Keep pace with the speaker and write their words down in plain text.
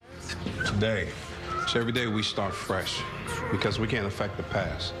today. So every day we start fresh because we can't affect the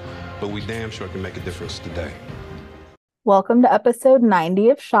past, but we damn sure can make a difference today. Welcome to episode 90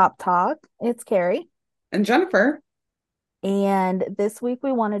 of Shop Talk. It's Carrie. And Jennifer. And this week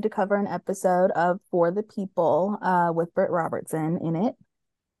we wanted to cover an episode of For the People with Britt Robertson in it.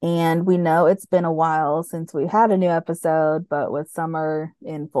 And we know it's been a while since we had a new episode, but with summer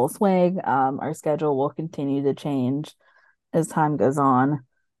in full swing, our schedule will continue to change as time goes on.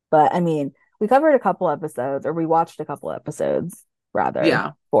 But I mean, we covered a couple episodes, or we watched a couple episodes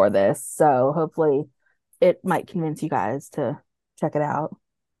rather, for this. So hopefully it might convince you guys to check it out.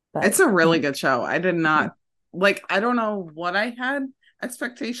 But it's a really good show. I did not I don't know what I had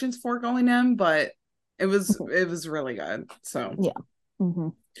expectations for going in, but it was really good. So yeah. Mm-hmm.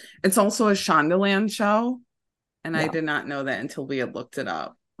 It's also a Shondaland show, and I did not know that until we had looked it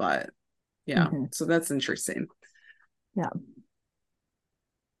up. But so that's interesting. Yeah.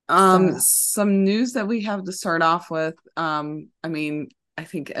 Some news that we have to start off with. I mean, I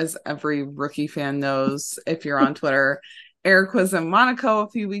think as every Rookie fan knows, if you're on Twitter, Eric was in Monaco a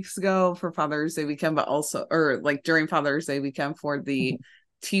few weeks ago for Father's Day weekend, but also, during Father's Day weekend for the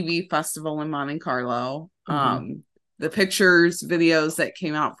TV festival in Monte Carlo. The pictures, videos that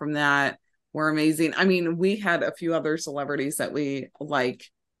came out from that were amazing. I mean, we had a few other celebrities that we like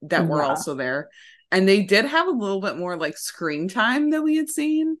that were also there, and they did have a little bit more screen time than we had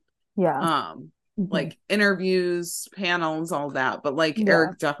seen. Like interviews, panels, all that. But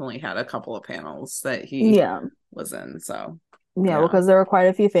Eric definitely had a couple of panels that he was in. So because there were quite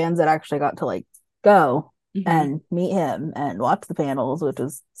a few fans that actually got to go and meet him and watch the panels, which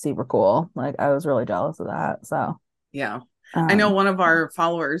was super cool. I was really jealous of that. So I know one of our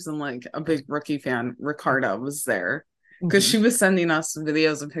followers and a big Rookie fan, Ricardo, was there because she was sending us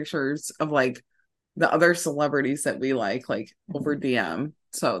videos and pictures of the other celebrities that we like over DM.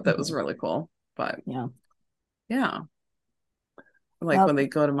 So that was really cool. But when they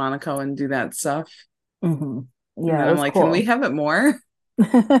go to Monaco and do that stuff. And I'm like, cool. Can we have it more?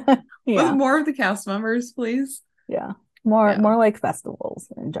 With more of the cast members, please. More festivals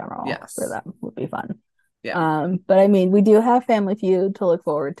in general for them would be fun. But I mean, we do have Family Feud to look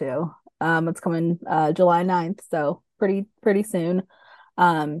forward to. It's coming July 9th, so pretty soon.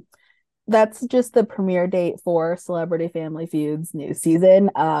 That's just the premiere date for Celebrity Family Feud's new season.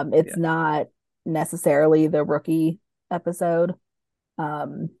 It's not necessarily the Rookie episode.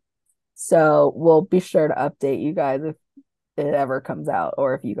 So we'll be sure to update you guys if it ever comes out,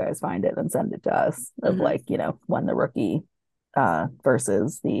 or if you guys find it, then send it to us of when the Rookie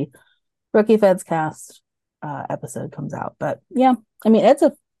versus the Rookie Feds cast episode comes out. But I mean,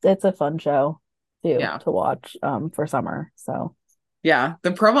 it's a fun show too to watch for summer. So the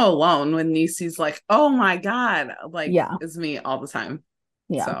promo alone when Niecy's like, oh my god, is me all the time.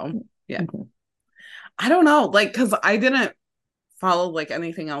 So I don't know, because I didn't follow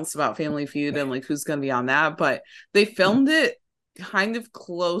anything else about Family Feud and who's gonna be on that, but they filmed it kind of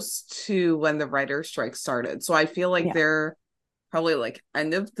close to when the writer's strike started, so I feel they're probably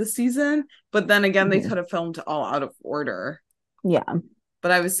end of the season, but then again they could have filmed all out of order. But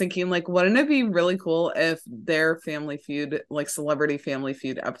I was thinking, wouldn't it be really cool if their Family Feud, Celebrity Family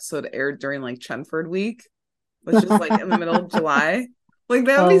Feud episode aired during Chenford Week, which is in the middle of July?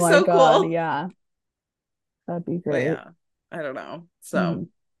 That would be so cool. Yeah, that'd be great. But I don't know. So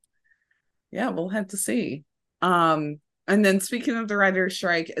we'll have to see. And then speaking of the writer's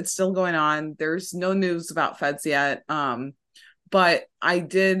strike, it's still going on. There's no news about Feds yet. But I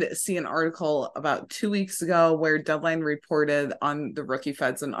did see an article about 2 weeks ago where Deadline reported on the Rookie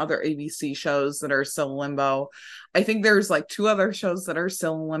Feds and other ABC shows that are still in limbo. I think there's 2 other shows that are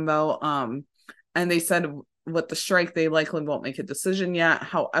still in limbo. And they said with the strike, they likely won't make a decision yet.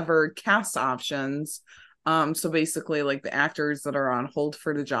 However, cast options, so basically the actors that are on hold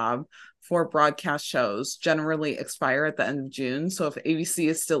for the job for broadcast shows generally expire at the end of June. So if ABC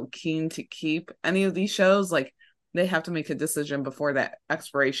is still keen to keep any of these shows, they have to make a decision before that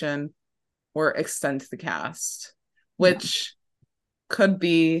expiration or extend the cast, which could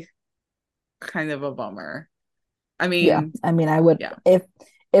be kind of a bummer. I mean, I would,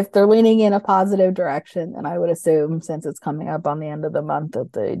 if they're leaning in a positive direction, then I would assume, since it's coming up on the end of the month,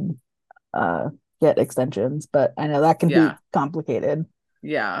 that they'd get extensions, but I know that can be complicated.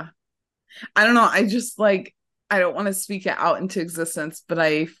 I don't know. I just I don't want to speak it out into existence, but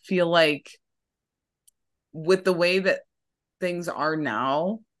I feel with the way that things are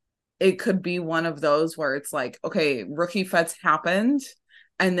now, it could be one of those where it's okay, Rookie Feds happened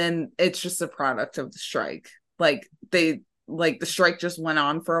and then it's just a product of the strike. The strike just went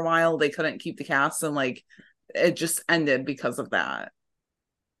on for a while, they couldn't keep the cast, and it just ended because of that.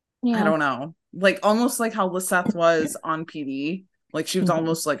 I Yeah. don't know, like almost like how Lisette was on PD. Like she was Mhm.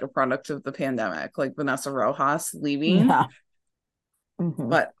 almost like a product of the pandemic, like Vanessa Rojas leaving. Yeah. Hmm.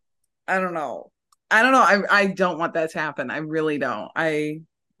 But I don't know. I don't know. I don't want that to happen. I really don't. Yeah,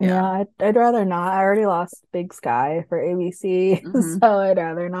 Yeah. I'd rather not. I already lost Big Sky for ABC, Hmm. so I'd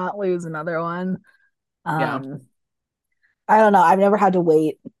rather not lose another one. Yeah. Um, I don't know. I've never had to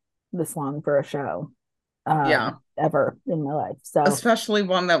wait this long for a show, Yeah. ever in my life. So, Especially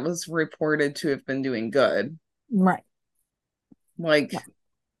one that was reported to have been doing good. right. Like, Yeah.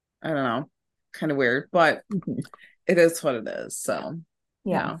 I don't know, kind of weird, but Mhm. it is what it is. So,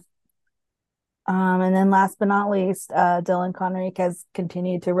 Yeah. yeah. And then last but not least, Dylan Conrique has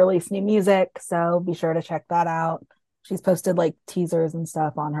continued to release new music, so be sure to check that out. She's posted like teasers and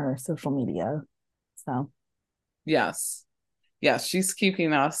stuff on her social media. So, Yes. Yes, she's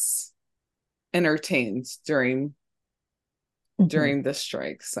keeping us entertained mhm, during this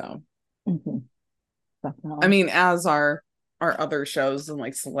strike. So, mhm, I definitely. mean, as our other shows and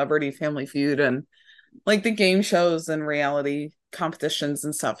like Celebrity Family Feud and like the game shows and reality competitions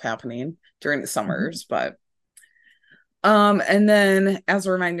and stuff happening during the Mhm. summers, but and then as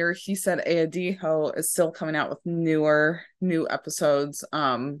a reminder, he said Ayadiho is still coming out with new episodes.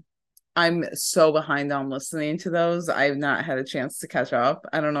 I'm so behind on listening to those. I've not had a chance to catch up.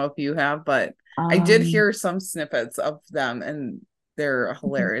 I don't know if you have, but I did Um, hear some snippets of them and they're mhm,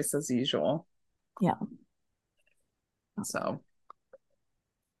 hilarious as usual. yeah. So,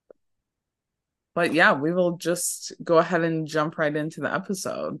 but yeah, we will just go ahead and jump right into the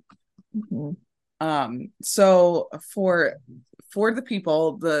episode. Mhm. So for the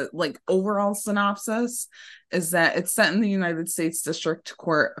people, the like overall synopsis is that it's set in the United States District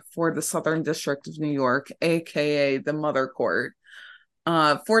Court for the Southern District of New York, aka the Mother Court.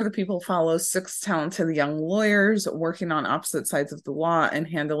 For the people follows six talented young lawyers working on opposite sides of the law and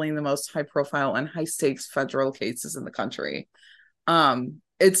handling the most high profile and high stakes federal cases in the country.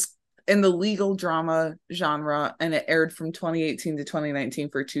 It's in the legal drama genre and it aired from 2018 to 2019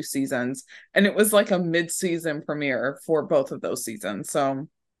 for 2 seasons. And it was like a mid-season premiere for both of those seasons. So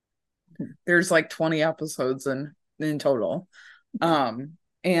there's like 20 episodes in total. Yeah.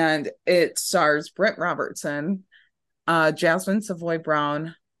 And it stars Britt Robertson, Jasmine Savoy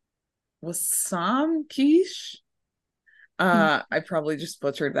Brown, was Sam Keish. Mhm. I probably just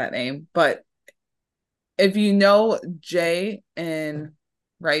butchered that name, but if you know Jay in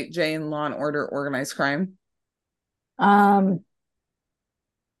Law and Order Organized Crime. Um,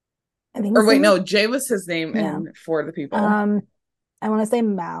 I think Or his wait, name is, no, Jay was his name yeah. in For the People. Um, I want to say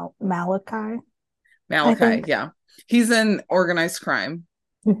Malachi, I Malachi, think. yeah. He's in Organized Crime.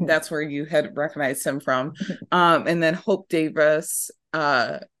 Mhm. That's where you had recognized him from. And then Hope Davis,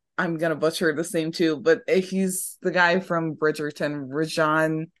 I'm gonna butcher this name too, but he's the guy from Bridgerton,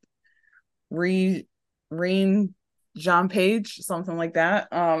 Re Reen John Page, something like that.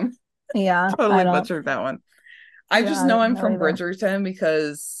 Yeah, I Totally don't, butchered that one. I yeah, just I know don't him know from either. Bridgerton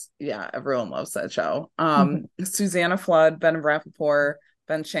because yeah, everyone loves that show. Mhm. Susanna Flood, Ben Rappaport,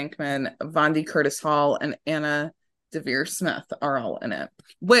 Ben Shankman, Vondi Curtis Hall, and Anna Devere Smith are all in it.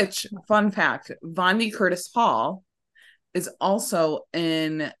 Which, fun fact, Vondi Curtis Hall is also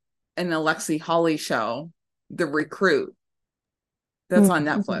in an Alexi Hawley show, The Recruit, that's on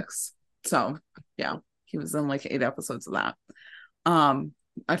Mhm. Netflix. So yeah, he was in like 8 episodes of that. Um,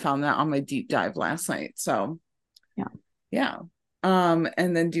 I found that on my deep dive last night. So Yeah. yeah.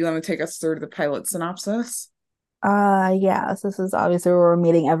 And then do you want to take us through the pilot synopsis? Yeah, so this is obviously where we're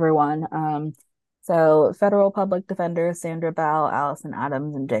meeting everyone. So federal public defenders Sandra Bell, Allison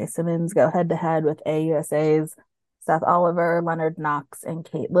Adams, and Jay Simmons go head to head with AUSA's Seth Oliver, Leonard Knox, and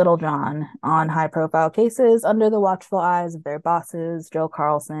Kate Littlejohn on high-profile cases under the watchful eyes of their bosses, Joe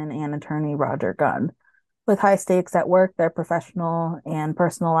Carlson and attorney Roger Gunn. With high stakes at work, their professional and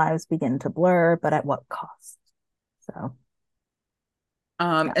personal lives begin to blur, but at what cost? So,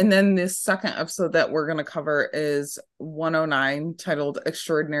 yeah. And then this second episode that we're going to cover is 109, titled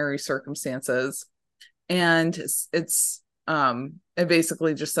Extraordinary Circumstances. And it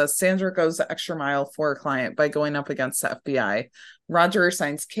basically just says Sandra goes the extra mile for a client by going up against the FBI. Roger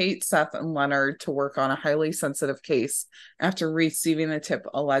assigns Kate, Seth, and Leonard to work on a highly sensitive case after receiving a tip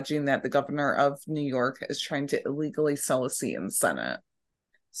alleging that the governor of New York is trying to illegally sell a seat in the Senate.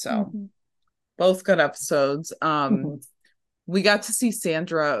 So Mhm. both good episodes. Mhm. We got to see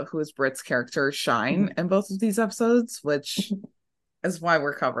Sandra, who is Britt's character, shine Mhm. in both of these episodes, which is why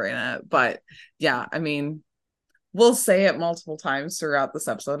we're covering it. But yeah, I mean, we'll say it multiple times throughout this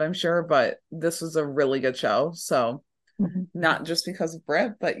episode, I'm sure, but this was a really good show. So Mhm. not just because of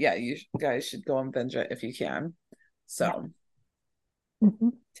Britt, but yeah, you guys should go and binge it if you can. Yeah. So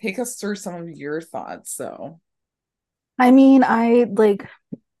take us through some of your thoughts. So, I mean, I like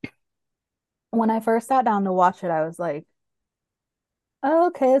when I first sat down to watch it, I was like, oh,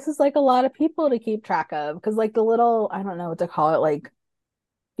 okay, this is like a lot of people to keep track of because like the little, I don't know what to call it, like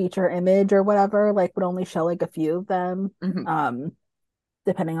feature image or whatever, like would only show like a few of them, mhm.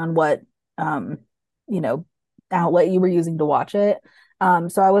 depending on what you know, outlet you were using to watch it.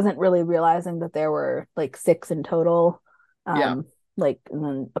 So I wasn't really realizing that there were like six in total, Yeah. like and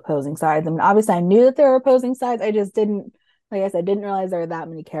then opposing sides. I mean, obviously I knew that there were opposing sides. I just didn't, like I said, didn't realize there were that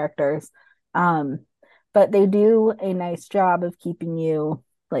many characters. Um, but they do a nice job of keeping you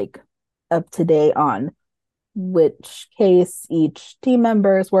like up to date on which case each team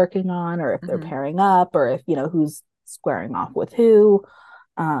member is working on, or if they're Mhm. pairing up, or if, you know, who's squaring off with who.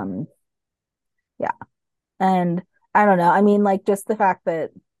 Um, yeah. And I don't know. I mean, like just the fact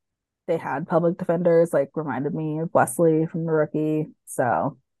that they had public defenders like reminded me of Wesley from The Rookie.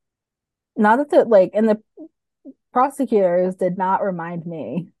 So not that like and the prosecutors did not remind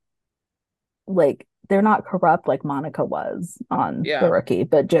me like they're not corrupt like Monica was on The Yeah. Rookie,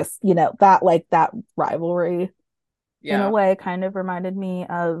 but just, you know, that like that rivalry in a Yeah. way kind of reminded me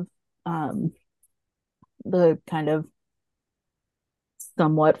of um the kind of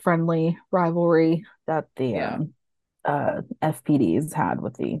somewhat friendly rivalry that the Yeah. FPDs had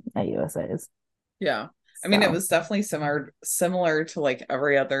with the AUSAs. Yeah. I mean, it So was definitely similar to like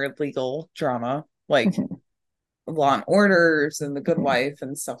every other legal drama, like mhm, Law and Orders and The Good mhm, Wife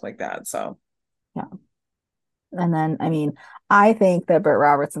and stuff like that. So, yeah. And then I mean, I think that Burt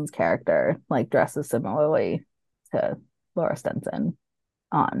Robertson's character like dresses similarly to Laura Stenson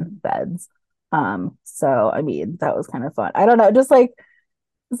on Beds. So I mean, that was kind of fun. I don't know, just like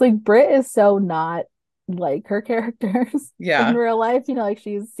it's like Britt is so not like her characters in yeah. real life, you know, like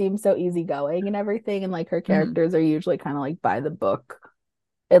she seems so easygoing and everything, and like her Mhm. characters are usually kind of like by the book,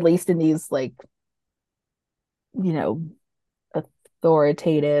 at least in these like, you know,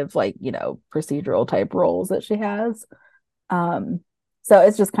 authoritative, like, you know, procedural type roles that she has. Um, so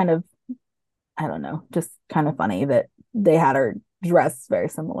it's just kind of, I don't know, just kind of funny that they had her dress very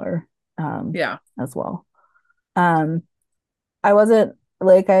similar Yeah. as well. Um, I wasn't,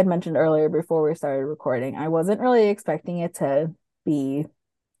 like I had mentioned earlier before we started recording, I wasn't really expecting it to be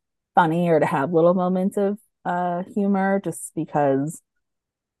funny or to have little moments of humor just because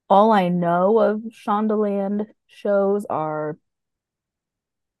all I know of Shondaland shows are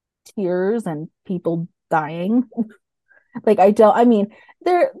tears and people dying. Like I don't, I mean,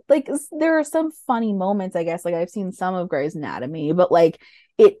 there are some funny moments, I guess. Like I've seen some of Grey's Anatomy, but like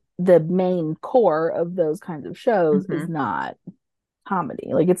the main core of those kinds of shows is Hmm. not comedy.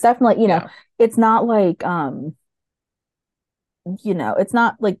 Like it's definitely, you know, Yeah. it's not like you know, it's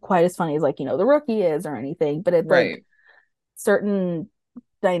not like quite as funny as like, you know, The Rookie is or anything, but it's like Right. certain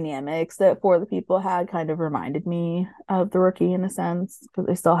dynamics that For the People had kind of reminded me of The Rookie in a sense because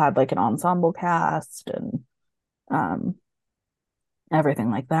they still had like an ensemble cast and um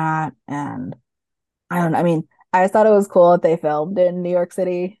everything like that. And I don't know, I mean, I just thought it was cool that they filmed in New York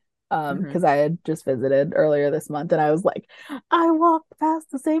City. Hmm. Because I had just visited earlier this month and I was like, I walked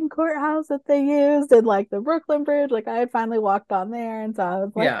past the same courthouse that they used and like the Brooklyn Bridge. Like I had finally walked on there. And so I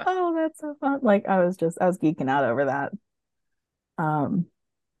was like, Yeah. oh, that's so fun. Like I was geeking out over that. Um,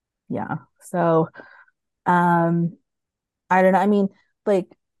 yeah. So um I don't know. I mean, like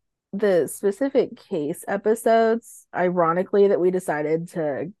the specific case episodes, ironically, that we decided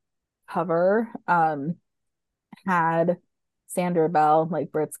to cover, had Sandra Bell,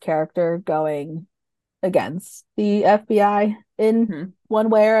 like Britt's character, going against the FBI in Hmm. one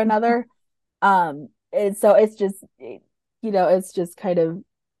way or another. And so it's just, you know, it's just kind of,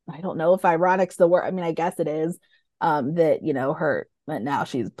 I don't know if ironic's the word. I mean, I guess it is, that, you know, that now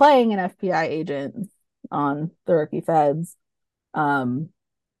she's playing an FBI agent on the Rookie Feds. Um,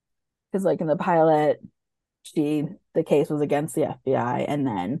 because like in the pilot, the case was against the FBI, and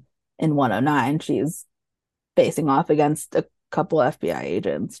then in 109, she's facing off against a couple FBI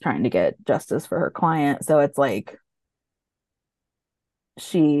agents trying to get justice for her client. So it's like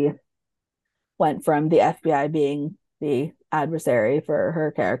she went from the FBI being the adversary for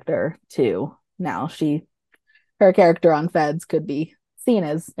her character to now her character on Feds could be seen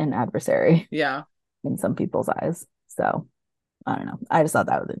as an adversary Yeah. in some people's eyes. So I don't know. I just thought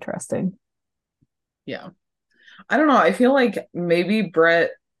that was interesting. Yeah. I don't know. I feel like maybe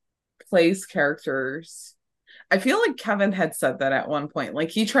Brett plays characters. I feel like Kevin had said that at one point. Like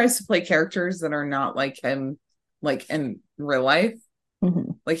he tries to play characters that are not like him, like in real life.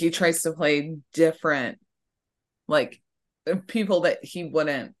 Mm-hmm. Like he tries to play different, like people that he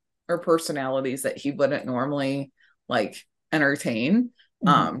wouldn't, or personalities that he wouldn't normally like entertain.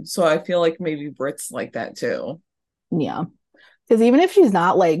 So I feel like maybe Brit's like that too. Yeah. Because even if she's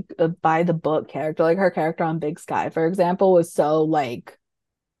not like a by the book character, like her character on Big Sky, for example, was so like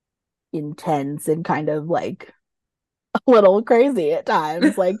intense and kind of like a little crazy at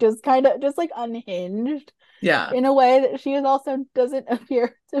times, like just kind of just like unhinged Yeah. in a way that she is also doesn't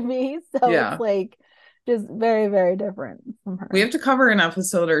appear to be. So it's Yeah. like just very, very different from We her. have to cover an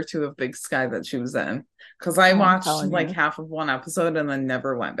episode or two of Big Sky that she was in because I I'm watched telling like you. half of one episode and then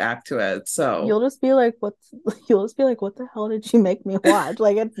never went back to it. So You'll just be like, what's you'll just be like, what the hell did she make me watch?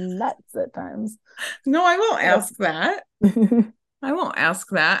 Like it's nuts at times. no, I won't But ask that. I won't ask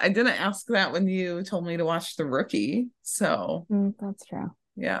that. I didn't ask that when you told me to watch The Rookie. So that's true.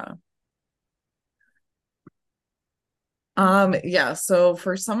 yeah. Yeah, so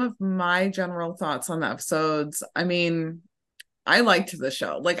for some of my general thoughts on the episodes, I mean, I liked the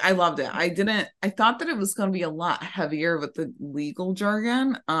show. Like I loved it. I thought that it was going to be a lot heavier with the legal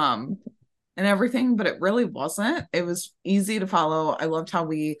jargon and everything, but it really wasn't. It was easy to follow. I loved how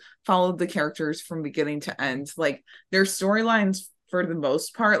we followed the characters from beginning to end. Like their storylines for the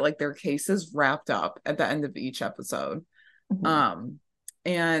most part, like their cases wrapped up at the end of each episode. Um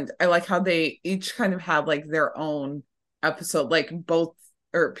and I like how they each kind of had like their own episode, like both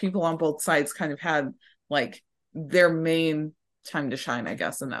or people on both sides kind of had like their main time to shine, I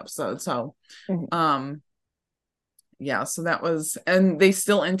guess, in the episode. So yeah, so that was, and they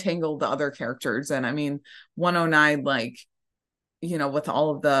still entangled the other characters. And I mean 109, like, you know, with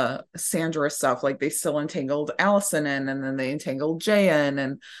all of the Sandra stuff, like they still entangled Allison in, and then they entangled Jay in,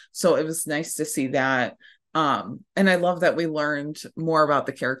 and so it was nice to see that. And I love that we learned more about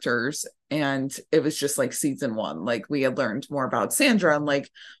the characters, and it was just like season one, like we had learned more about Sandra, and like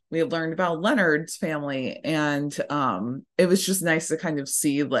we had learned about Leonard's family, and it was just nice to kind of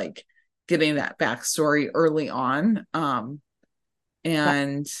see like getting that backstory early on.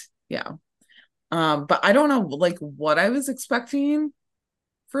 And yeah. But I don't know like what I was expecting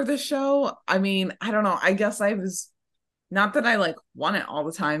for the show. I mean, I don't know. I guess I was not that I like want it all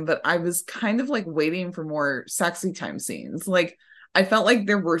the time, but I was kind of like waiting for more sexy time scenes. Like I felt like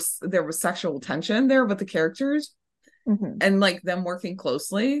there was sexual tension there with the characters and like them working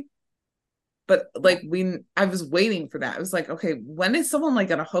closely. But like I was waiting for that. I was like, okay, when is someone like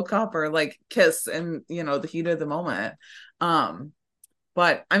gonna hook up or like kiss in, you know, the heat of the moment?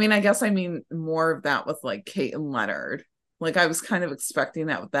 But I mean, I guess I mean more of that with like Kate and Leonard. Like I was kind of expecting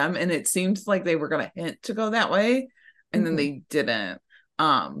that with them, and it seemed like they were gonna hint to go that way, and then they didn't.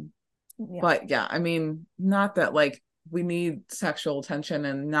 But yeah, I mean, not that like we need sexual tension,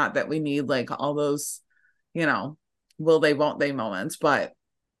 and not that we need like all those, you know, will they, won't they moments. But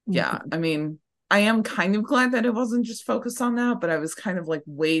yeah, I mean, I am kind of glad that it wasn't just focused on that, but I was kind of like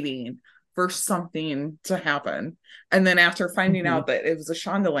waiting for something to happen. And then after finding out that it was a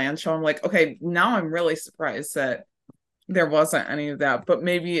Shondaland show, I'm like, okay, now I'm really surprised that there wasn't any of that, but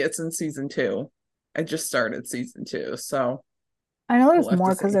maybe it's in season 2. I just started season 2, so I know there's we'll have more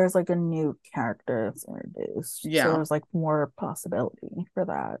to because see. there's like a new character that's introduced. So Yeah. there's like more possibility for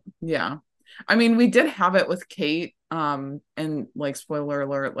that. Yeah. I mean, we did have it with Kate, and like spoiler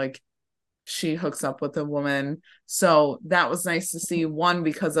alert, like she hooks up with a woman. So that was nice to see, one,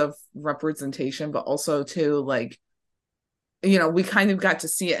 because of representation, but also two, like, you know, we kind of got to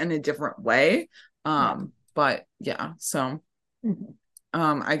see it in a different way. But yeah, so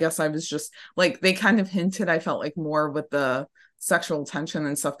I guess I was just like, they kind of hinted, I felt like more with the sexual tension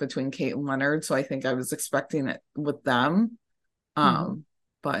and stuff between Kate and Leonard. So I think I was expecting it with them.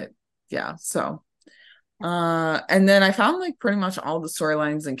 But yeah, so and then I found like pretty much all the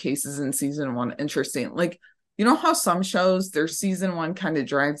storylines and cases in season 1 interesting. Like, you know how some shows their season 1 kind of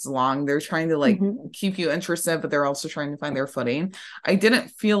drags along, they're trying to like keep you interested, but they're also trying to find their footing. I didn't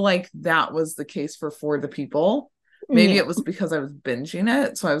feel like that was the case for the people. Maybe it was because I was binging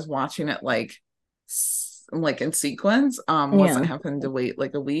it, so I was watching it like in sequence. Wasn't having to wait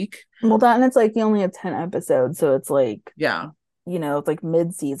like a week. Well, that, and it's like you only have 10 episodes, so it's like, yeah, you know, it's like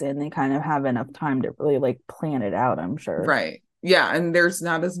mid-season. They kind of have enough time to really like plan it out, I'm sure. Right. Yeah, and there's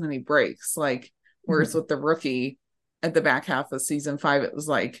not as many breaks. Like, whereas with The Rookie at the back half of season 5, it was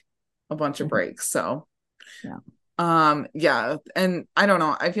like a bunch of breaks. So yeah. And I don't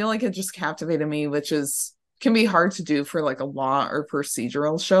know. I feel like it just captivated me, which can be hard to do for like a law or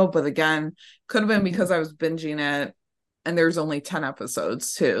procedural show. But again, could have been because I was binging it, and there's only 10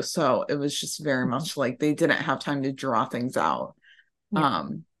 episodes too. So it was just very much like they didn't have time to draw things out.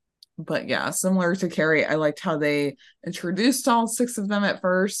 But yeah, similar to Carrie, I liked how they introduced all 6 of them at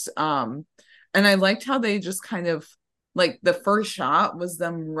first. And I liked how they just kind of like the first shot was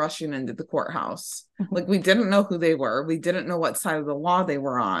them rushing into the courthouse. Mhm. Like we didn't know who they were. We didn't know what side of the law they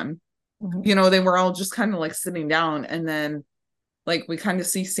were on. Mhm. You know, they were all just kind of like sitting down, and then like we kind of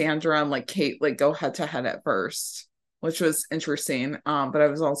see Sandra and like Kate like go head to head at first, which was interesting. But I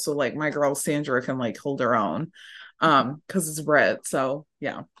was also like, my girl Sandra can like hold her own, because it's Brit. So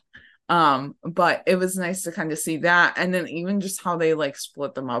yeah. But it was nice to kind of see that, and then even just how they like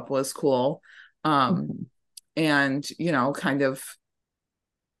split them up was cool. Mhm. And you know, kind of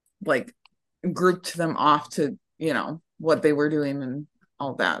like grouped them off to, you know, what they were doing and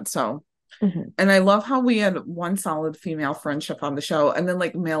all that. So, Mhm. and I love how we had one solid female friendship on the show, and then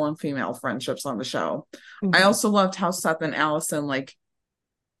like male and female friendships on the show. I Mhm. also loved how Seth and Allison like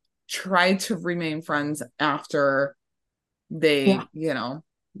tried to remain friends after Yeah. they, you know,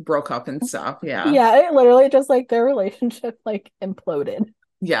 broke up and stuff. Yeah. Yeah, it literally just like their relationship like imploded.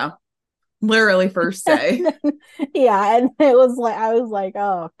 Yeah. Literally first day. Yeah, and it was like I was like,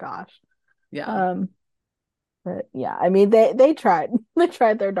 oh gosh. Yeah. Um, but yeah, I mean they tried. They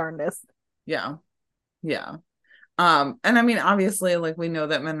tried their darndest. Yeah. Yeah. And I mean, obviously, like we know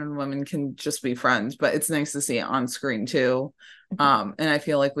that men and women can just be friends, but it's nice to see it on screen too. And I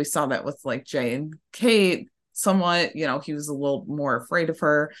feel like we saw that with like Jay and Kate somewhat, you know, he was a little more afraid of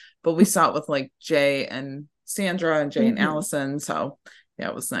her, but we saw it with like Jay and Sandra and Jay and Mhm. Allison. So yeah,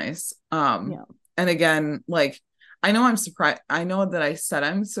 it was nice. Yeah. And again, like I know I'm surprised. I know that I said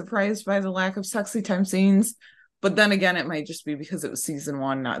I'm surprised by the lack of sexy time scenes, but then again, it might just be because it was season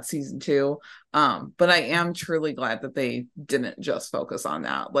one, not season two. But I am truly glad that they didn't just focus on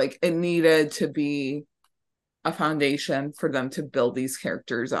that. Like it needed to be a foundation for them to build these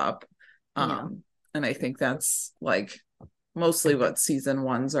characters up. Yeah. And I think that's like mostly what season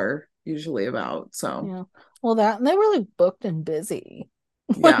ones are usually about. So Yeah. Well, that and they were like booked and busy.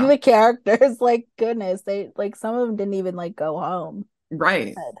 Like yeah, the characters, like goodness, they like some of them didn't even like go home right.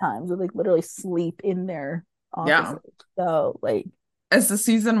 at times. They like literally sleep in their Yeah. offices. So like As the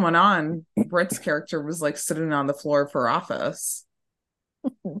season went on, Britt's character was like sitting on the floor of her office.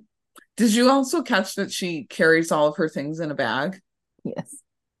 Did you also catch that she carries all of her things in a bag? yes.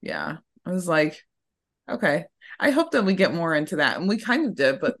 Yeah. I was like, okay. I hope that we get more into that. And we kind of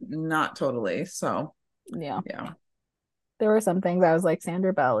did, but not totally. So, Yeah. yeah. There were some things I was like,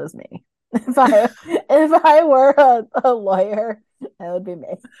 Sandra Bell is me. If I were a lawyer, that would be me.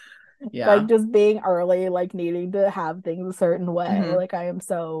 Like Yeah. just being early, like needing to have things a certain way. Hmm. Like I am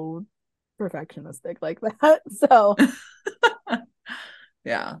so perfectionistic like that. So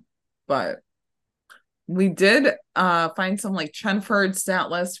Yeah. But we did find some like Chenford,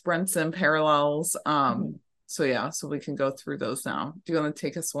 Statless, Brenson parallels. So yeah, so we can go through those now. Do you want to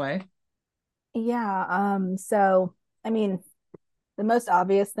take us away? yeah, so I mean the most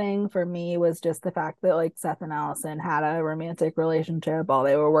obvious thing for me was just the fact that like Seth and Allison had a romantic relationship while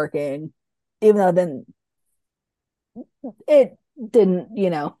they were working, even though it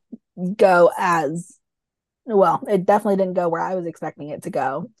didn't, go as well. It definitely didn't go where I was expecting it to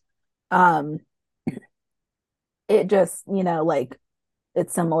go. Um, it just, like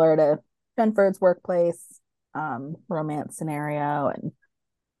it's similar to Jennifer's workplace romance scenario, and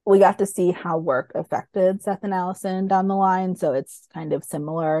we got to see how work affected Seth and Allison down the line. So it's kind of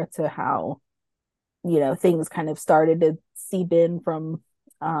similar to how, things kind of started to seep in from,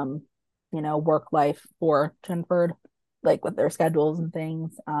 work life for Chenford, like with their schedules and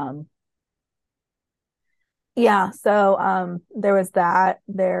things. Yeah, so there was that.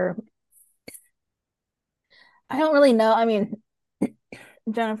 I don't really know. I mean,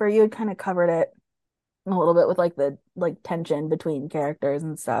 Jennifer, you had kind of covered it a little bit with like the like tension between characters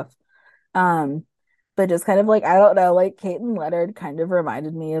and stuff. Um, but just kind of like I don't know, like Kate and Leonard kind of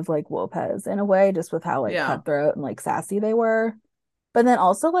reminded me of like Lopez in a way, just with how like Yeah. cutthroat and like sassy they were. But then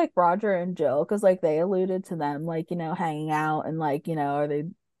also like Roger and Jill, because like they alluded to them like, hanging out and like, are they,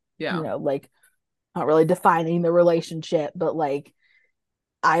 Yeah. like not really defining the relationship, but like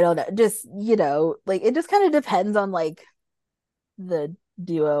I don't know, just, like it just kind of depends on like the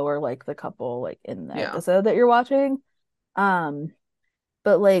duo or like the couple like in the Yeah. episode that you're watching. Um,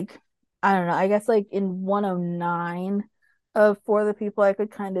 but like I don't know, I guess like in 109 of For the People, I could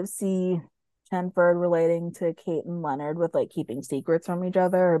kind of see Chenford relating to Kate and Leonard with like keeping secrets from each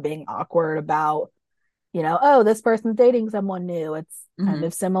other or being awkward about, oh, this person's dating someone new. It's kind Hmm.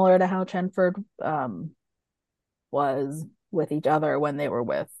 of similar to how Chenford was with each other when they were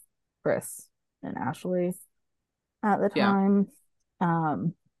with Chris and Ashley at the Yeah. time.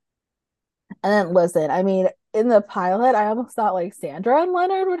 Um, and then listen, I mean, in the pilot, I almost thought like Sandra and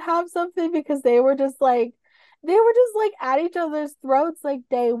Leonard would have something because they were just like at each other's throats like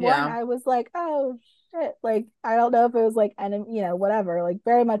day one. Yeah. I was like, oh shit. Like, I don't know if it was like enemy, whatever, like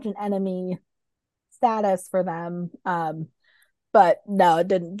very much an enemy status for them. But no, it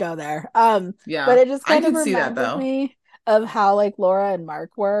didn't go there. But Yeah, it just I kind of can see that reminded though. me of how like Laura and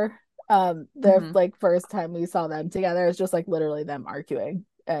Mark were. The Hmm. like first time we saw them together, it's just like literally them arguing,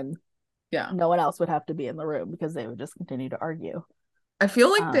 and Yeah. no one else would have to be in the room because they would just continue to argue. I feel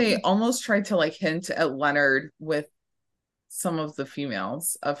like they Um, almost tried to like hint at Leonard with some of the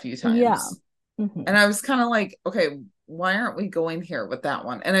females a few yeah. times. Hmm. And I was kind of like, okay, why aren't we going here with that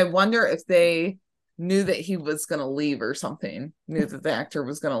one? And I wonder if they knew that he was going to leave or something, knew that the actor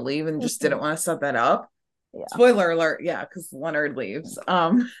was going to leave and just didn't want to set that up. Yeah. Spoiler alert, yeah, because Leonard leaves.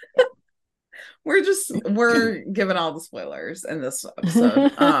 Yeah. We're giving all the spoilers in this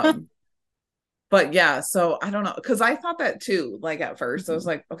episode. But yeah, so I don't know, because I thought that too. Like at first, I was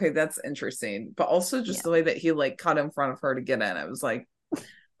like, okay, that's interesting, but also just Yeah. the way that he like cut in front of her to get in, I was like,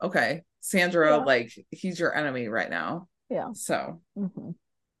 okay, Sandra, Yeah. like he's your enemy right now. Yeah. So Hmm.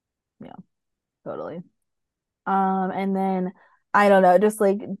 Yeah. Totally. And then I don't know, just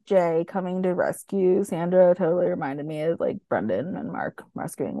like Jay coming to rescue Sandra totally reminded me of like Brendan and Mark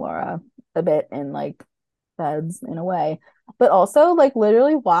rescuing Laura a bit in like Feds in a way. But also like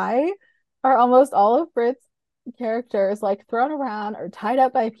literally why are almost all of Brit's characters like thrown around or tied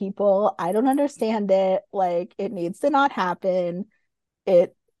up by people? I don't understand it. Like it needs to not happen.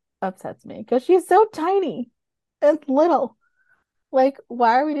 It upsets me because she's so tiny and little. Like,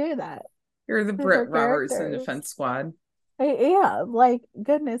 why are we doing that you're the to her Britt Robertson characters? defense squad. Yeah, like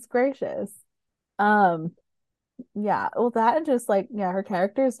goodness gracious. Um, yeah, well that and just like yeah, her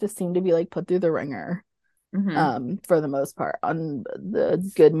characters just seem to be like put through the ringer Hmm. for the most part on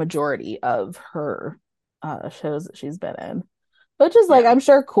the good majority of her shows that she's been in. Which is like Yeah, I'm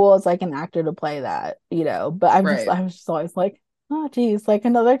sure cool as like an actor to play that, but right. I was just always like, oh geez, like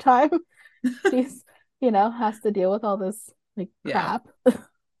another time she's has to deal with all this like Yeah, crap.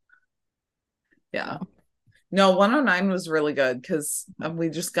 yeah. So No, 109 was really good because we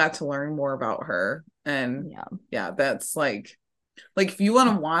just got to learn more about her. And yeah. yeah, that's like if you want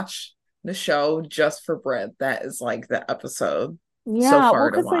to watch the show just for Brit, that is like the episode so Yeah, well,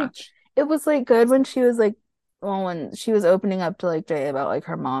 far to because like watch. it was like good when she was like, well, when she was opening up to like Jay about like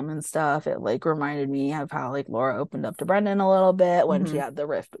her mom and stuff, it like reminded me of how like Laura opened up to Brendan a little bit when she Hmm. had the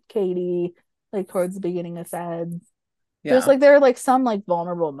rift with Katie, like towards the beginning of Feds. There's Yeah, like there are like some like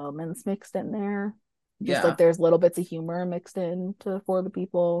vulnerable moments mixed in there. Just like yeah, there's little bits of humor mixed in to For the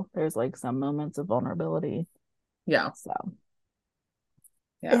People. There's like some moments of vulnerability. yeah, So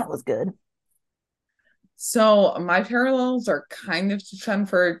yeah. it was good. So my parallels are kind of to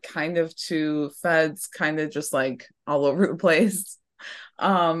Chenford, kind of to Feds, kind of just like all over the place.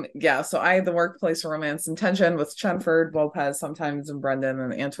 Yeah, so I had the workplace romance and tension with Chenford, Lopez, sometimes and Brendan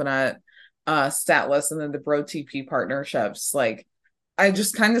and Antoinette, Statless, and then the Bro TP partnerships. Like I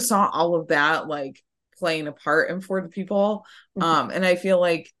just kind of saw all of that like playing a part in For the People. Mhm. And I feel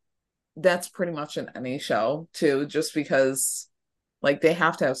like that's pretty much in any show too, just because like they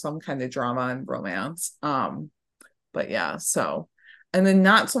have to have some kind of drama and romance. But yeah, so and then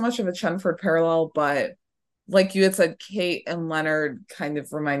not so much of a Chenford parallel, but like you had said, Kate and Leonard kind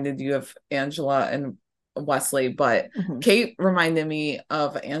of reminded you of Angela and Wesley, but Mhm. Kate reminded me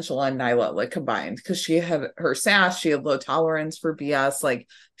of Angela and Nyla like combined because she had her sass, she had low tolerance for BS, like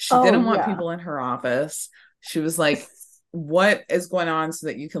she Oh didn't want yeah. people in her office. She was like, what is going on so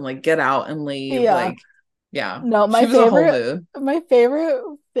that you can like get out and leave? Yeah. Like, yeah, No, she was a whole mood. my favorite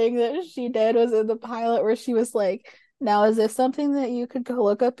thing that she did was in the pilot where she was like, "Now is this something that you could go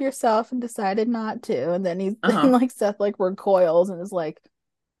look up yourself?" and decided not to. And then he's then Uh-huh. like Seth like recoils and is like,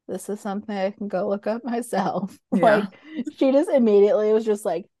 "This is something I can go look up myself." Yeah. Like she just immediately was just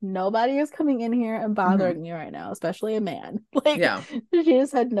like, "Nobody is coming in here and Hmm. bothering you right now, especially a man." Like Yeah. she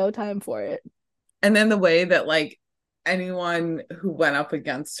just had no time for it. And then the way that like anyone who went up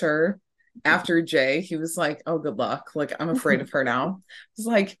against her after Jay, he was like, "Oh, good luck. Like I'm afraid of her now." It's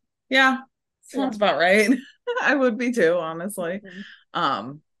like, yeah, Yeah. sounds about right. I would be too, honestly.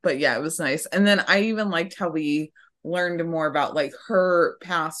 Mhm. But yeah, it was nice. And then I even liked how we learned more about like her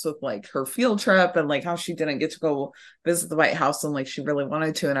past with like her field trip and like how she didn't get to go visit the White House and like she really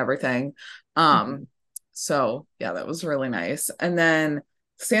wanted to and everything. Mhm. So yeah, that was really nice. And then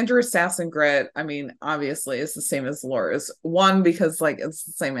Sandra Sass and Grit, I mean, obviously it's the same as Laura's. One, because like it's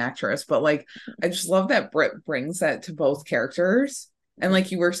the same actress, but like I just love that Britt brings that to both characters. And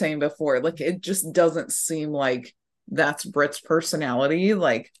like you were saying before, like it just doesn't seem like that's Britt's personality,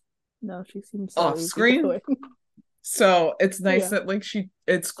 like No, she seems so off easygoing. screen. So it's nice Yeah. that like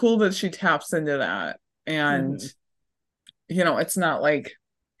it's cool that she taps into that. And Hmm. you know, it's not like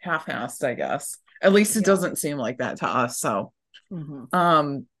half-assed, I guess. At least it Yeah. doesn't seem like that to us. So,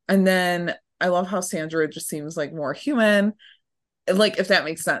 Mm-hmm. and then I love how Sandra just seems like more human. Like, if that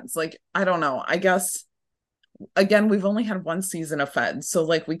makes sense. Like, I don't know. I guess again, we've only had one season of Fed, so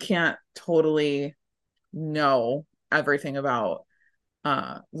like we can't totally know everything about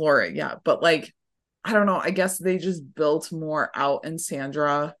Laura yet. But like, I don't know. I guess they just built more out in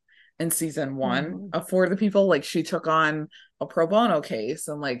Sandra in season one Mm-hmm. For the People. Like, she took on a pro bono case,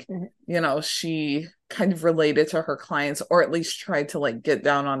 and like, she kind of related to her clients, or at least tried to like get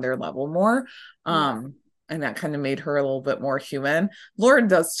down on their level more. Yeah. And that kind of made her a little bit more human. Laura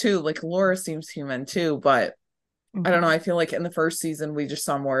does too. Like, Laura seems human too, but I don't know. I feel like in the first season we just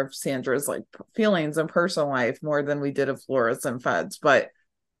saw more of Sandra's like feelings and personal life more than we did of Laura's and Fed's. But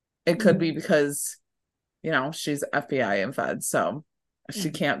it could be because she's FBI and Fed, so she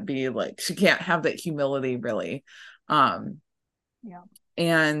can't be like, she can't have that humility really. Yeah.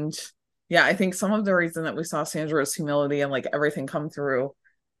 And yeah, I think some of the reason that we saw Sandra's humility and like everything come through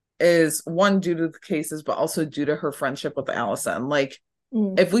is one, due to the cases, but also due to her friendship with Allison. Like,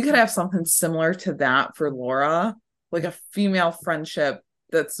 if we could have something similar to that for Laura, like a female friendship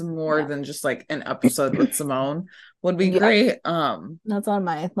that's more than just like an episode with Simone, would be great. That's on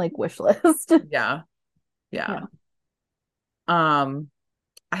my like wish list. Yeah. I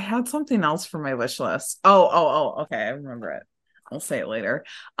had something else for my wish list. Okay, I remember it. I'll say it later.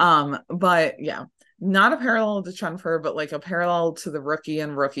 But yeah, not a parallel to Chenford, but like a parallel to the Rookie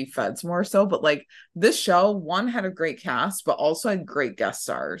and Rookie Feds more so. But like, this show, one, had a great cast, but also had great guest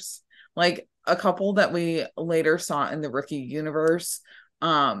stars. Like a couple that we later saw in the Rookie universe.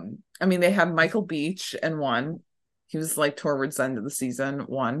 I mean, they had Michael Beach in one. He was like towards the end of the season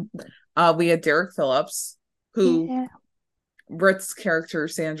one. We had Derek Phillips, who Britt's character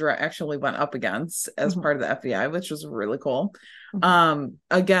Sandra actually went up against as part of the FBI, which was really cool.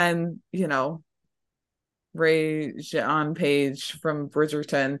 Again, Ray Jean Page from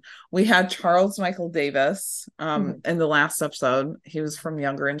Bridgerton. We had Charles Michael Davis in the last episode. He was from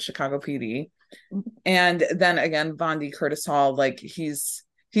Younger in Chicago PD. And then again, Bondi Curtis Hall, like he's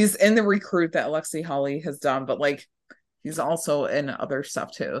in the Recruit that Alexi Hawley has done, but like he's also in other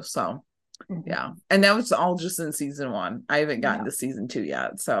stuff too. So yeah. And that was all just in season one. I haven't gotten to season 2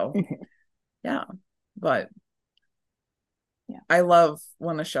 yet. So yeah. But I love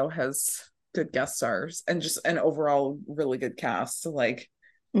when a show has good guest stars and just an overall really good cast. Like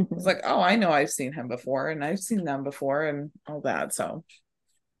it's like, oh, I know I've seen him before and I've seen them before and all that. So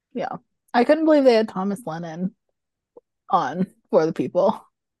yeah. I couldn't believe they had Thomas Lennon on For the People.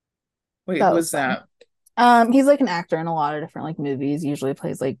 Wait, who was that? He's like an actor in a lot of different like movies, usually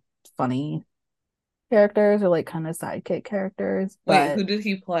plays like funny characters or like kind of sidekick characters. Wait, who did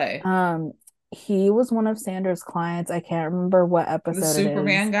he play? He was one of Sandra's clients. I can't remember what episode the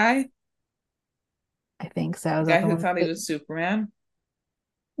Superman guy? I think so. The guy who thought he was Superman?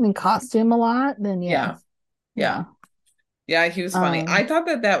 In costume a lot, then yeah, he was funny. I thought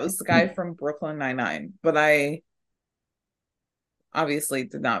that was the guy from Brooklyn Nine-Nine, but I obviously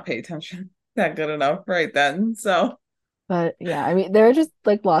did not pay attention that good enough right then. So, but yeah, I mean, there are just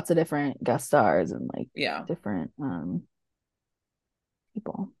like lots of different guest stars and like different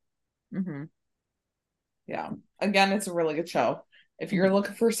people. Yeah, again, it's a really good show. If you're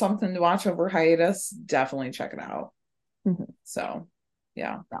looking for something to watch over hiatus, definitely check it out. So,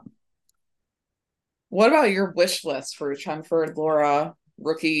 yeah. What about your wish list for Chenford, Laura,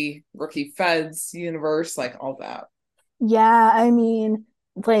 Rookie Feds universe, like all that? Yeah, I mean,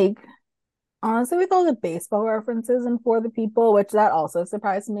 like honestly, with all the baseball references and For the People, which that also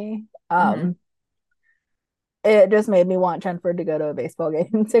surprised me. It just made me want Chenford to go to a baseball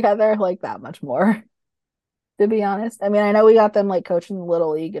game together, like that much more. To be honest, I mean, I know we got them like coaching the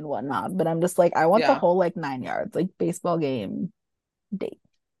Little League and whatnot, but I'm just like, I want the whole like 9 yards, like baseball game date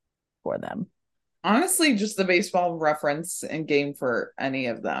for them. Honestly, just the baseball reference and game for any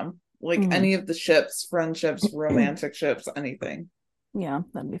of them, like any of the ships, friendships, romantic ships, anything. Yeah,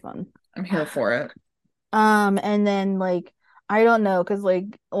 that'd be fun. I'm here for it. And then like I don't know, because like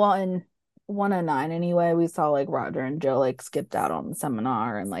in 109 anyway, we saw like Roger and Joe like skipped out on the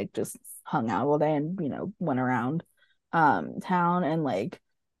seminar and like just hung out all day and went around town, and like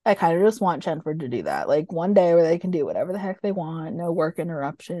I kind of just want Chenford to do that, like one day where they can do whatever the heck they want, no work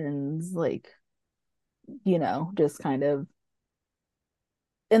interruptions, like just kind of,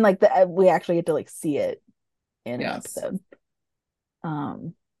 and like we actually get to like see it in an episode.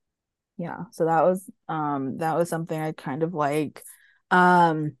 Yeah, so that was something I kind of like.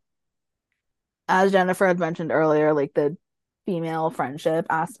 As Jennifer had mentioned earlier, like the female friendship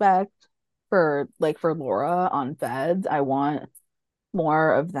aspect for Laura on Feds, I want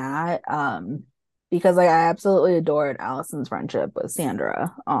more of that. because like I absolutely adored Allison's friendship with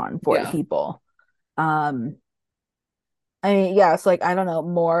Sandra on For the Yeah. People. Um, I mean, yeah, so like I don't know,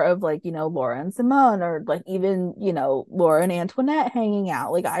 more of like, Laura and Simone, or like even, Laura and Antoinette hanging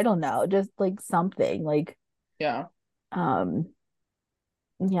out. Like I don't know, just like something. Like Yeah. um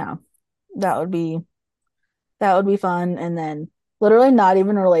yeah, that would be that would be fun. And then literally not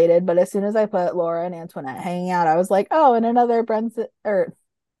even related, but as soon as I put Laura and Antoinette hanging out, I was like, oh, and another Brenson.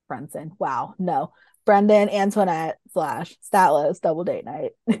 Wow, no. Brendan, Antoinette slash Statler double date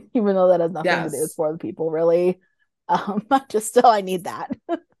night. Even though that has nothing to do with Yes. For the People, really. I need that.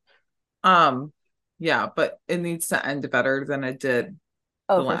 Um, yeah, but it needs to end better than it did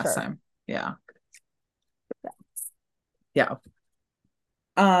Oh, the for last sure. time. Yeah. Yeah.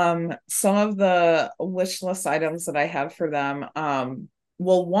 Yeah. Some of the wish list items that I had for them.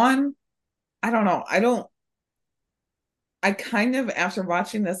 Well, one, I don't know. I kind of, after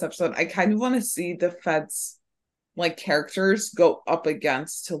watching this episode, I kind of want to see the feds like characters go up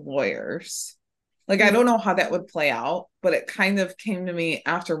against to lawyers. Like, I don't know how that would play out, but it kind of came to me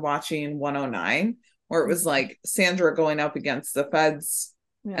after watching 109, where it was like Sandra going up against the feds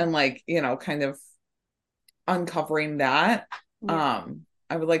Yeah. and like, kind of uncovering that. Yeah.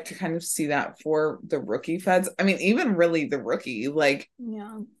 I would like to kind of see that for the rookie feds. I mean, even really the rookie, like,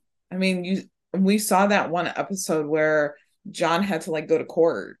 Yeah. I mean, we saw that one episode where John had to like go to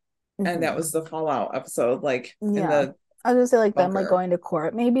court, and that was the Fallout episode, like in Yeah. the I was gonna say like them like bunker. going to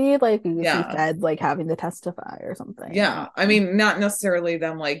court, maybe like you could see Yeah. feds like having to testify or something. I Yeah. don't I know. mean, not necessarily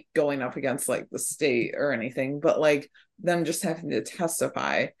them like going up against like the state or anything, but like them just having to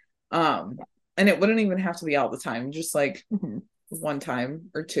testify. And it wouldn't even have to be all the time, just like Mm-hmm. one time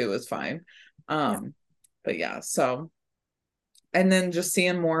or two is fine. Yeah. But yeah, so and then just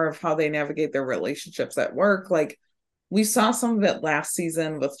seeing more of how they navigate their relationships at work. Like we saw some of it last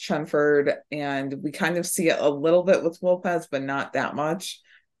season with Chenford, and we kind of see it a little bit with Lopez, but not that much.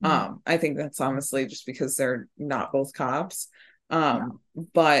 I think that's honestly just because they're not both cops. No.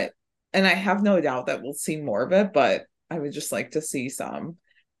 But and I have no doubt that we'll see more of it, but I would just like to see some.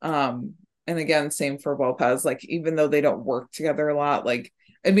 And again, same for Lopez. Like, even though they don't work together a lot, like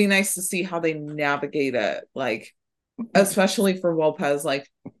it'd be nice to see how they navigate it, like especially for Lopez, like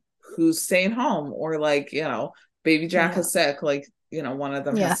who's staying home, or like, baby Jack Yeah. is sick, like, one of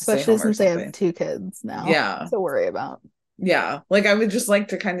them Yeah, has to stay especially home or since they have something. two kids now Yeah. to worry about. Yeah. Like I would just like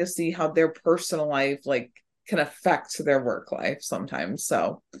to kind of see how their personal life like can affect their work life sometimes.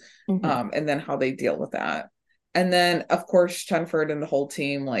 So and then how they deal with that. And then of course Chenford and the whole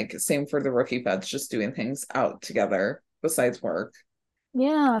team, like same for the rookie vets, just doing things out together besides work.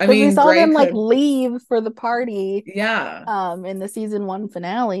 Yeah, I because we mean, saw Gray them like could, leave for the party yeah, in the season one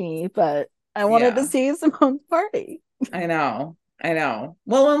finale, but I wanted to yeah. see Simone's party. I know. I know.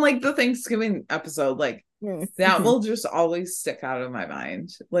 Well, in like the Thanksgiving episode, like that Mm-hmm. will just always stick out of my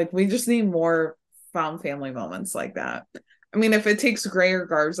mind. Like we just need more found family moments like that. I mean, if it takes Gray or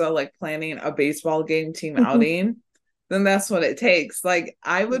Garza like planning a baseball game team outing, then that's what it takes. Like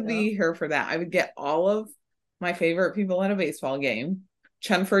I would Yeah. be here for that. I would get all of my favorite people at a baseball game.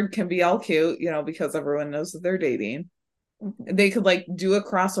 Chenford can be all cute, because everyone knows that they're dating. Mm-hmm. They could like do a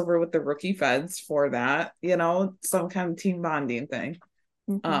crossover with the rookie feds for that, some kind of team bonding thing.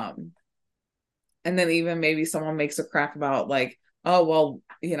 Mm-hmm. Um, and then even maybe someone makes a crack about like, oh well,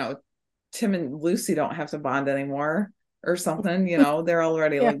 Tim and Lucy don't have to bond anymore or something, they're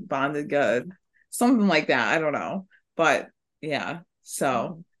already Yeah. like bonded good. Something like that. I don't know. But yeah.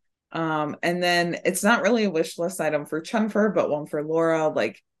 So and then it's not really a wish list item for Chenford, but one for Laura.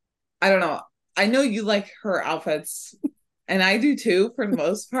 Like, I don't know. I know you like her outfits, and I do too for the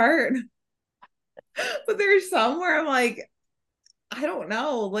most part. But there's some where I'm like, I don't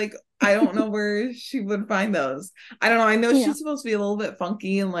know. Like, I don't know where she would find those. I don't know. I know Yeah. she's supposed to be a little bit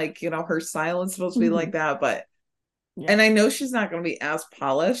funky and like, her style is supposed to be Mm-hmm. like that, but Yeah. and I know she's not going to be as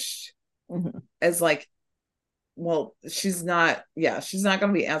polished Mm-hmm. as like, well, she's not going to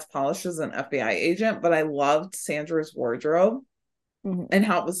be as polished as an FBI agent, but I loved Sandra's wardrobe Mm-hmm. and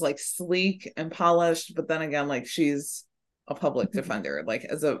how it was like sleek and polished, but then again, like she's a public Mm-hmm. defender, like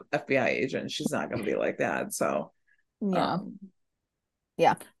as a FBI agent, she's not going to be like that. So, Yeah. um,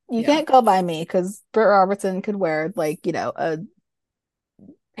 Yeah. You yeah. can't go by me because Britt Robertson could wear like, a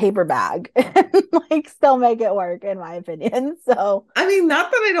paper bag and like still make it work, in my opinion. So I mean,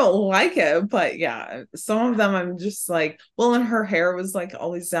 not that I don't like it, but yeah, some of them I'm just like, well, and her hair was like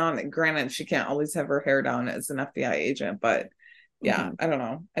always down. Granted, she can't always have her hair down as an FBI agent, but yeah, mhm. I don't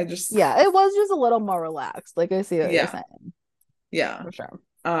know. Yeah, it was just a little more relaxed. Like I see what you're Yeah, saying yeah. for sure.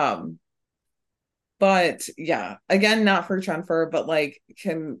 Um, But yeah, again, not for Jennifer, but like,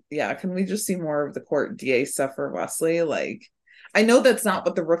 can we just see more of the court DA stuff for Wesley? Like, I know that's not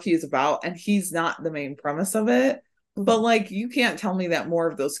what The Rookie is about, and he's not the main premise of it, but like, you can't tell me that more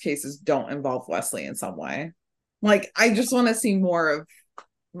of those cases don't involve Wesley in some way. Like, I just want to see more of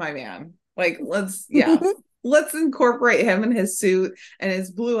my man. Like, let's incorporate him in his suit and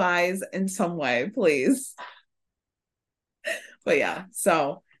his blue eyes in some way, please. But yeah,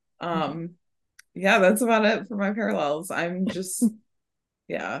 so yeah, that's about it for my parallels. I'm just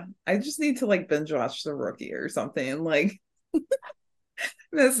I just need to like binge watch The Rookie or something. Like,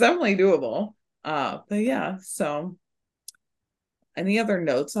 that's definitely doable. But yeah, so any other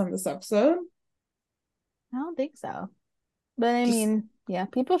notes on this episode? I don't think so. But I mean, yeah,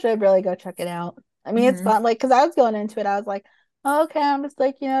 people should really go check it out. I mean, it's fun. Like, because I was going into it, I was like, oh, okay, I'm just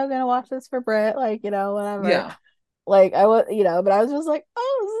like, gonna watch this for Britt, like, whatever. Yeah. Like, I was, but I was just like,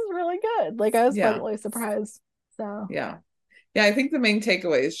 oh, this is really good. Like, I was pleasantly surprised. So yeah, I think the main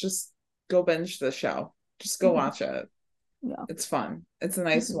takeaway is just go binge the show. Just go watch it. Yeah, it's fun. It's a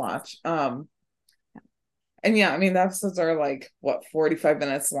nice watch. And yeah, I mean, the episodes are like what 45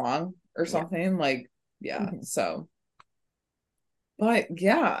 minutes long or something. Like, so. But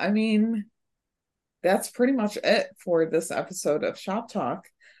yeah, I mean, that's pretty much it for this episode of Shop Talk.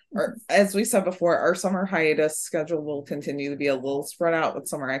 Or as we said before, our summer hiatus schedule will continue to be a little spread out with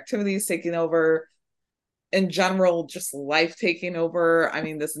summer activities taking over. In general, just life taking over. I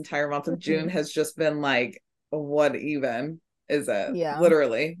mean, this entire month of June has just been like, what even is it? Yeah.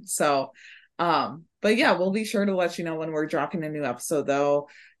 Literally. So, but yeah, we'll be sure to let you know when we're dropping a new episode though.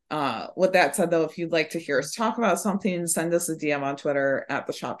 With that said though, if you'd like to hear us talk about something, send us a DM on Twitter at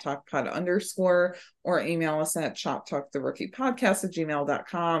the Shop Talk Pod _ or email us at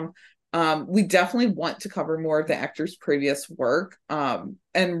shoptalktherookiepodcast@gmail.com. We definitely want to cover more of the actor's previous work. And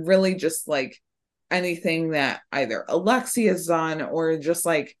really just like anything that either Alexi has done or just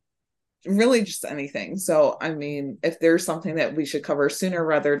like really just anything. So, I mean, if there's something that we should cover sooner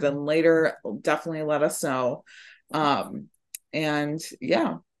rather than later, definitely let us know. And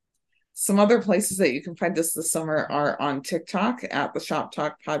yeah, some other places that you can find us this summer are on TikTok at the Shop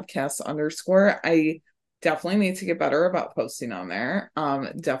Talk Podcast _ I definitely need to get better about posting on there.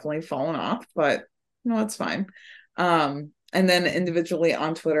 Definitely fallen off, but no, it's fine. And then individually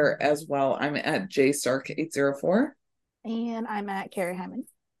on Twitter as well, I'm at jstark804. And I'm at Carrie Hyman.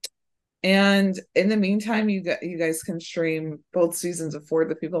 And in the meantime, you guys can stream both seasons of For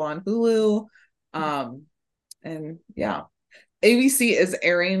the People on Hulu. And yeah, ABC is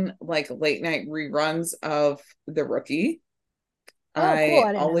airing like late night reruns of The Rookie. Oh, cool.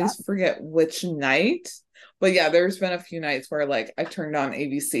 I always forget which night, but yeah, there's been a few nights where like I turned on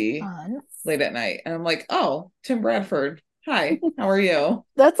ABC late at night and I'm like, oh, Tim Bradford. Hi, how are you?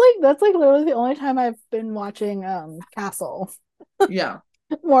 That's like literally the only time I've been watching Castle. Yeah.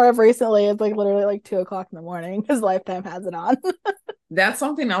 More of recently, it's like literally like 2:00 in the morning because Lifetime has it on. That's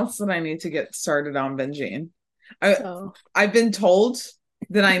something else that I need to get started on binging. I've been told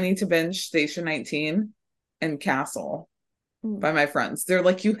that I need to binge Station 19 and Castle by my friends. They're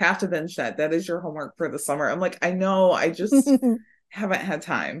like, you have to binge that. That is your homework for the summer. I'm like, I know, I just haven't had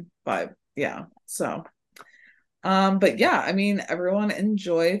time. But yeah, so but yeah, I mean, everyone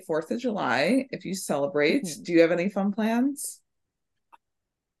enjoy 4th of July if you celebrate. Do you have any fun plans?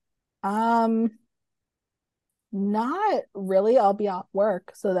 Not really. I'll be off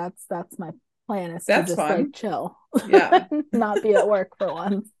work, so that's my plan is to just fun. like chill. Yeah. Not be at work for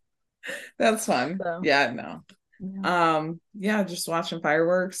once. That's fun. So. Yeah, no. Yeah, just watching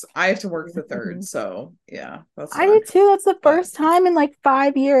fireworks. I have to work the 3rd, so yeah, that's fun. I do too. That's the first time in like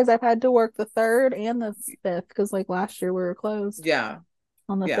 5 years I've had to work the 3rd and the 5th because like last year we were closed. Yeah,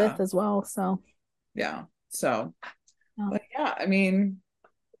 on the 5th as well. So yeah, so but yeah, I mean,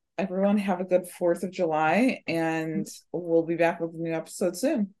 everyone have a good 4th of July, and we'll be back with a new episode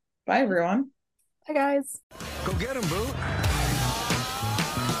soon. Bye, everyone. Bye, guys. Go get 'em, boo.